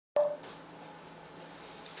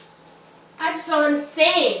just don't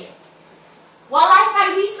understand. Why life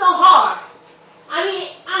gotta be so hard? I mean,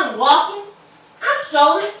 I'm walking, I'm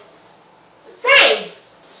strolling. Dang,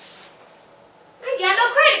 I ain't got no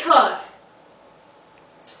credit card.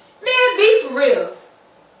 Man, be for real.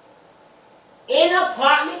 In an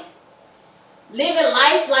apartment, living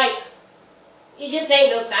life like it just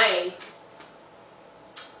ain't no thing.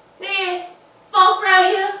 Man, folk around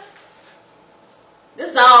here,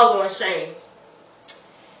 this is all going strange.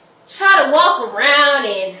 Try to walk around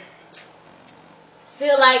and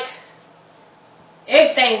feel like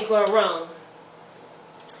everything's going wrong.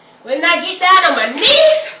 When I get down on my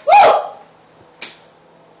knees, whoo!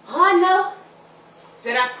 All I know is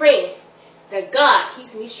that I pray that God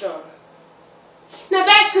keeps me strong. Now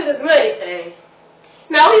back to this money thing.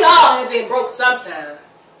 Now we all have been broke sometime.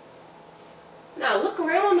 Now look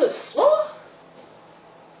around on this floor.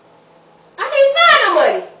 I can't find no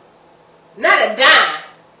money. Not a dime.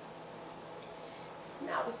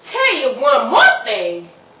 Now I will tell you one more thing.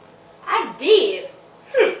 I did.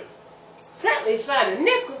 Certainly find a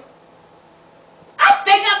nickel. I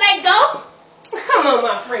think I may go. Come on,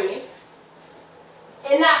 my friends.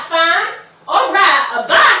 And not find or ride a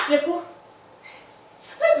bicycle.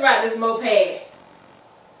 Let's ride this moped.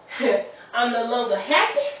 I'm no longer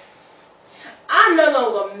happy. I'm no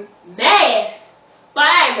longer mad. But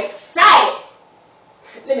I am excited.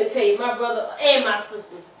 Let me tell you, my brother and my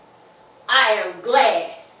sisters, I am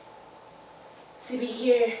glad to be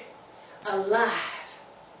here alive.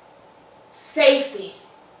 Safety.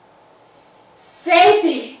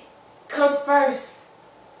 Safety comes first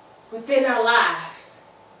within our lives.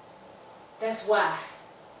 That's why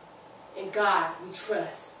in God we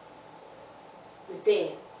trust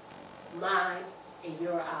within mine and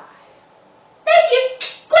your eyes. Thank you.